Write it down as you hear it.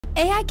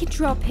AI can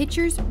draw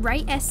pictures,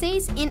 write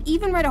essays, and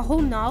even write a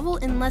whole novel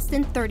in less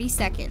than 30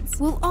 seconds.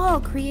 Will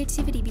all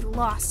creativity be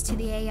lost to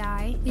the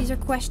AI? These are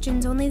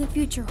questions only the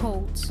future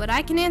holds. But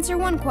I can answer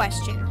one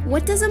question.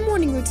 What does a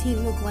morning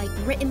routine look like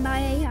written by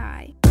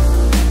AI?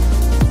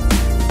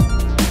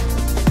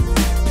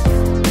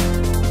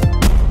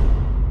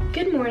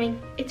 Good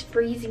morning. It's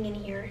freezing in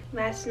here.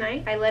 Last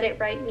night, I let it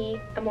write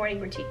me a morning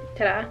routine.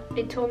 Ta-da.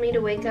 It told me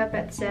to wake up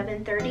at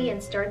 7:30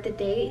 and start the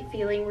day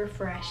feeling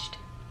refreshed.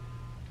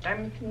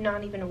 I'm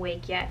not even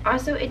awake yet.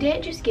 Also, it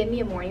didn't just give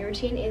me a morning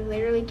routine, it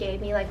literally gave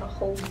me like a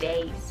whole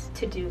day's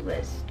to-do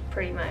list,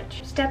 pretty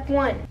much. Step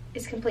 1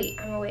 is complete.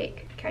 I'm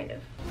awake, kind of.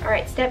 All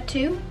right, step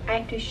 2, I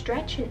have to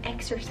stretch and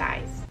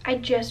exercise. I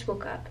just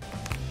woke up.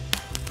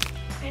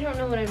 I don't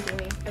know what I'm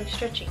doing. I'm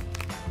stretching.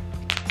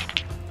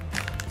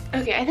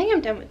 Okay, I think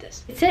I'm done with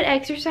this. It said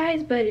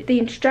exercise, but the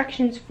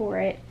instructions for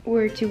it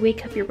were to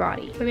wake up your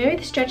body. But maybe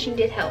the stretching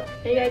did help.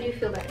 Maybe I do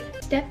feel better.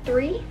 Step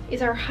 3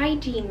 is our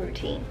hygiene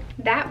routine.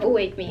 That will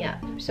wake me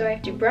up. So I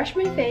have to brush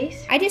my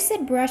face. I just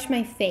said brush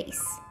my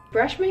face.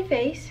 Brush my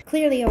face.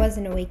 Clearly I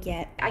wasn't awake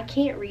yet. I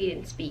can't read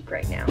and speak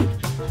right now.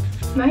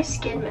 My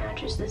skin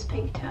matches this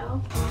pink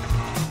towel.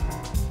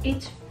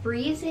 It's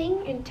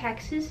freezing in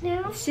Texas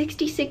now. It's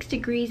 66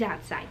 degrees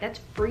outside. That's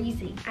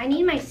freezing. I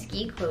need my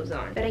ski clothes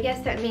on, but I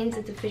guess that means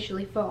it's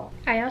officially fall.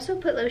 I also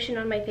put lotion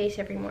on my face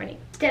every morning.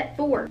 Step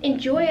 4,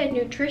 enjoy a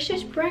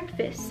nutritious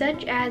breakfast,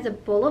 such as a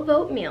bowl of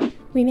oatmeal.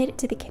 We made it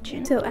to the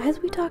kitchen. So as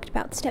we talked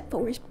about, step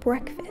 4 is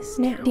breakfast.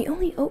 Now, the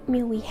only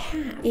oatmeal we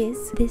have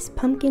is this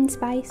pumpkin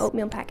spice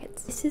oatmeal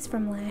packets. This is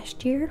from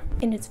last year,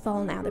 and it's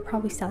fall now. They're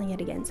probably selling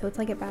it again, so it's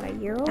like about a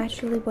year old.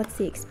 Actually, what's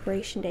the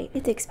expiration date?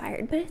 It's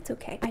expired, but it's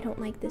okay. I don't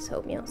like this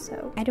oatmeal,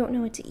 so I don't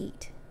know what to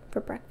eat for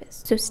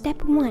breakfast. So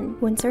step 1,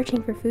 when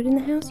searching for food in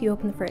the house, you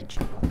open the fridge.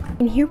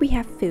 And here we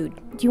have food.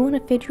 Do you want a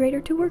refrigerator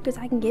tour? Because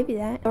I can give you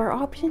that. Our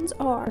options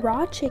are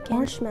raw chicken,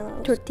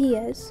 marshmallows,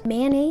 tortillas,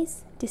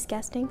 mayonnaise,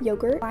 disgusting,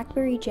 yogurt,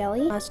 blackberry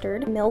jelly,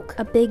 mustard, milk,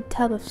 a big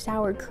tub of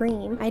sour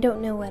cream. I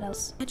don't know what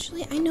else.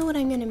 Actually, I know what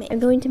I'm gonna make. I'm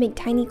going to make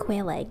tiny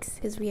quail eggs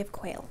because we have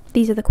quail.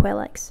 These are the quail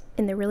eggs,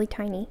 and they're really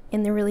tiny,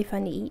 and they're really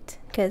fun to eat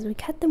because we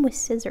cut them with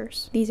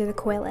scissors. These are the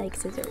quail egg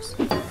scissors.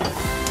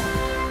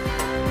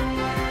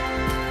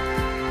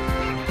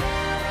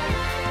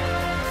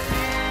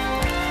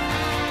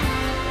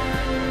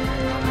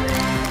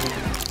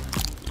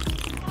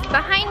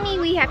 Behind me,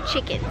 we have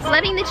chickens.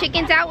 Letting the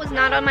chickens out was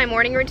not on my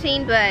morning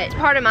routine, but it's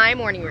part of my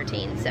morning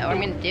routine, so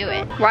I'm gonna do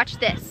it. Watch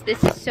this.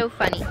 This is so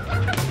funny.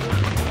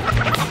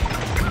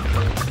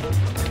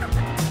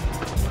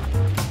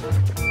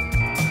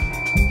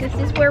 This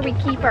is where we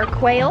keep our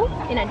quail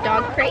in a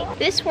dog crate.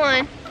 This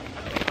one,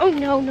 oh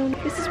no.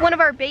 This is one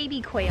of our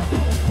baby quail.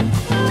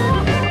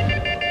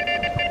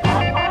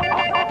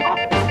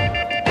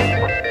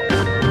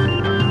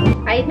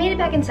 I had made it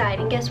back inside,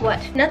 and guess what?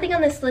 Nothing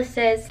on this list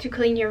says to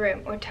clean your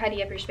room or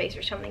tidy up your space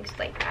or something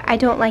like that. I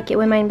don't like it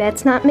when my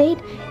bed's not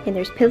made and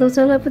there's pillows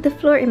all over the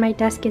floor and my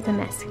desk is a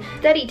mess.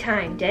 Study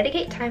time.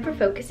 Dedicate time for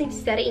focusing,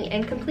 studying,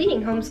 and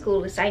completing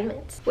homeschool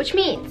assignments. Which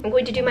means I'm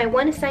going to do my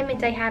one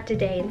assignment I have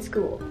today in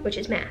school, which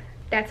is math.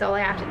 That's all I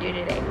have to do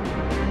today.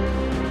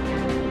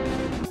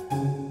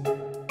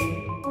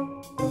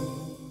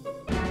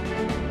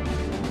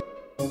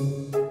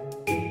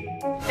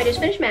 I just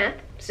finished math.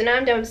 So now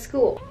I'm done with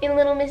school. And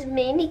little Miss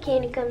Mandy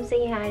came to come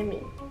say hi to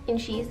me. And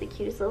she's the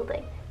cutest little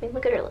thing. I mean,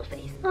 look at her little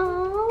face.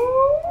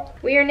 Aww.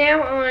 We are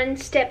now on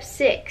step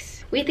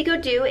 6. We have to go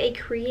do a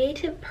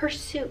creative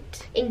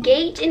pursuit.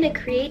 Engage in a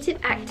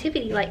creative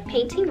activity like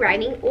painting,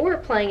 writing, or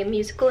playing a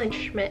musical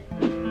instrument.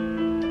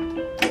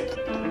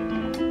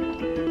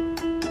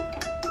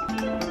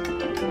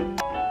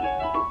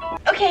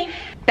 Okay,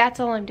 that's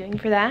all I'm doing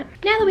for that.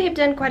 Now that we have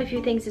done quite a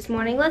few things this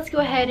morning, let's go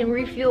ahead and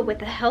refuel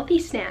with a healthy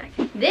snack.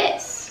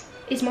 This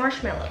is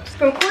marshmallows.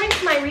 From according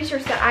to my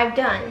research that I've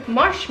done,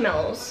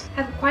 marshmallows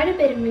have quite a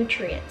bit of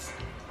nutrients.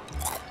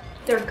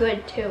 They're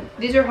good too.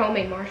 These are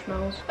homemade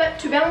marshmallows. But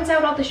to balance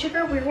out all the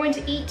sugar, we're going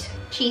to eat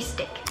cheese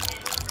stick.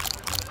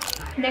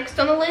 Next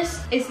on the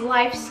list is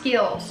life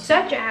skills,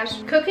 such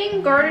as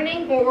cooking,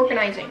 gardening, or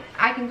organizing.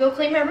 I can go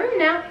clean my room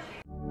now.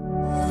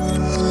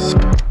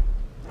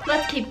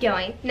 Let's keep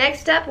going.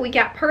 Next up, we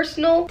got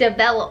personal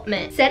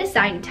development. Set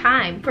aside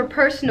time for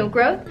personal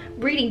growth,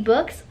 reading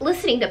books,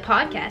 listening to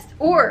podcasts,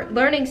 or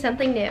learning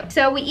something new.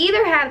 So we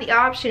either have the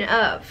option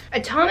of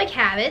Atomic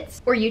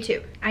Habits or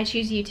YouTube. I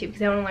choose YouTube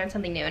because I want to learn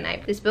something new,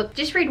 and this book,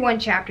 just read one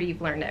chapter, you've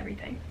learned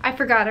everything. I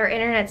forgot our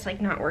internet's like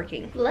not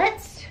working.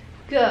 Let's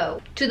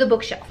go to the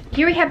bookshelf.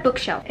 Here we have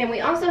bookshelf, and we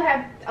also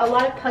have a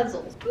lot of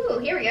puzzles. Ooh,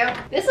 here we go.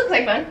 This looks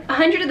like fun.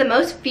 100 of the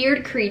most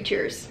feared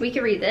creatures. We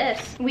can read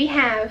this. We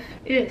have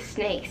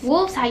snakes,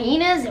 wolves,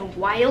 hyenas, and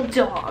wild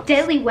dogs.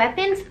 Deadly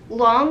weapons,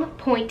 long,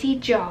 pointy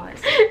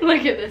jaws.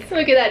 Look at this.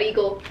 Look at that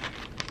eagle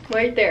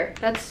right there.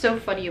 That's so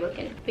funny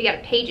looking. We got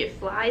a page of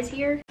flies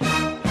here.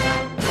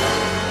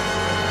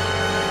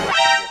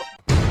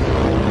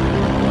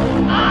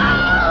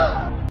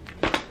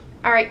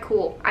 All right,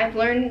 cool. I've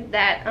learned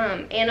that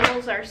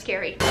animals are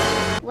scary.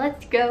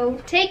 Let's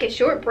go take a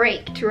short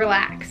break to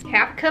relax.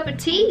 Have a cup of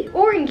tea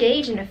or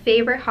engage in a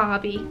favorite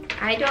hobby.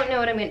 I don't know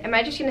what am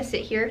I just gonna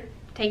sit here,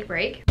 take a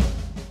break?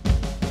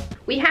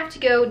 We have to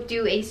go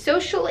do a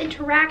social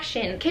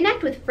interaction.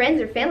 Connect with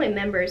friends or family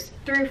members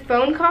through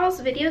phone calls,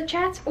 video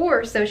chats,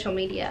 or social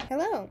media.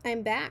 Hello,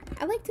 I'm back.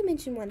 I'd like to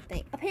mention one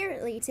thing.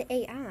 Apparently, to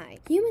AI,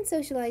 human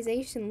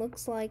socialization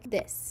looks like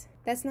this.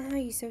 That's not how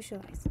you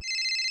socialize.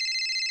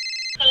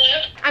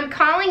 Hello? I'm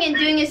calling and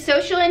doing a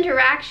social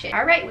interaction.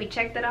 All right, we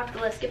checked that off the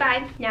list.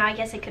 Goodbye. Now, I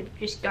guess I could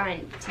just go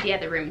into the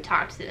other room and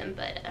talk to them,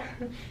 but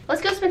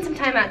let's go spend some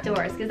time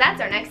outdoors, because that's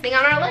our next thing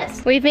on our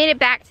list. We've made it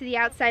back to the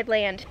outside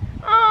land.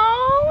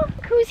 Oh,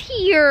 who's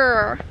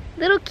here?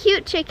 Little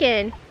cute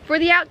chicken. For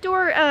the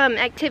outdoor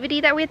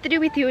activity that we have to do,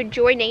 we have to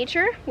enjoy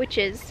nature, which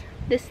is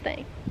this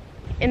thing.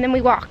 And then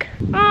we walk.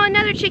 Oh,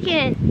 another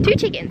chicken. 2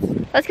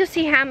 chickens. Let's go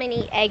see how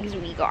many eggs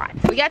we got.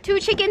 We got 2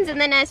 chickens in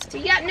the nest.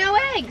 We got no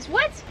eggs.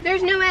 What?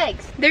 There's no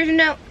eggs. There's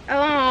no,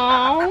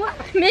 oh,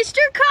 Mr.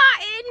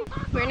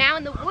 Cotton. We're now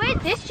in the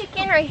woods. This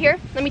chicken right here,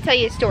 let me tell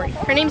you a story.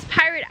 Her name's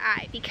Pirate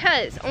Eye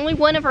because only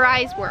one of her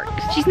eyes works.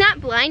 She's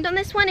not blind on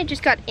this one. It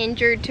just got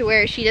injured to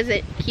where she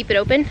doesn't keep it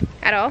open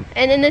at all.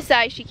 And then this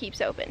eye she keeps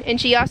open. And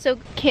she also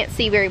can't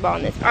see very well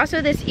in this.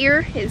 Also, this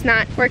ear is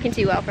not working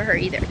too well for her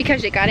either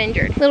because it got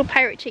injured. Little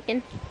pirate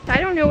chicken. I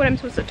don't know what I'm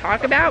supposed to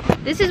talk about.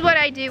 This is what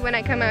I do when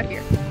I come out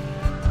here.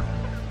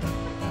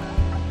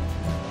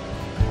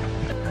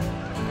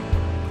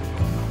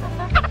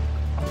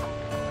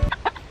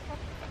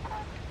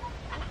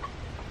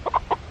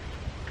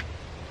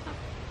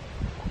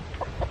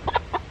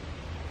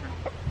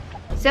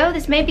 So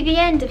this may be the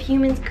end of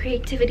humans'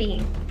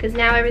 creativity, because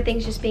now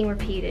everything's just being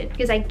repeated.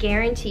 Because I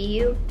guarantee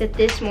you that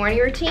this morning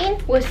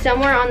routine was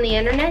somewhere on the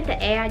internet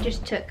that AI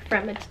just took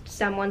from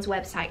someone's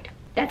website.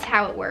 That's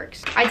how it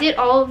works. I did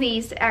all of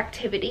these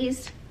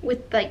activities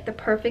with like the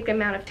perfect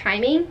amount of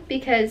timing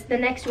because the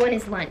next one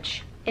is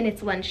lunch, and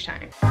it's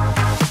lunchtime.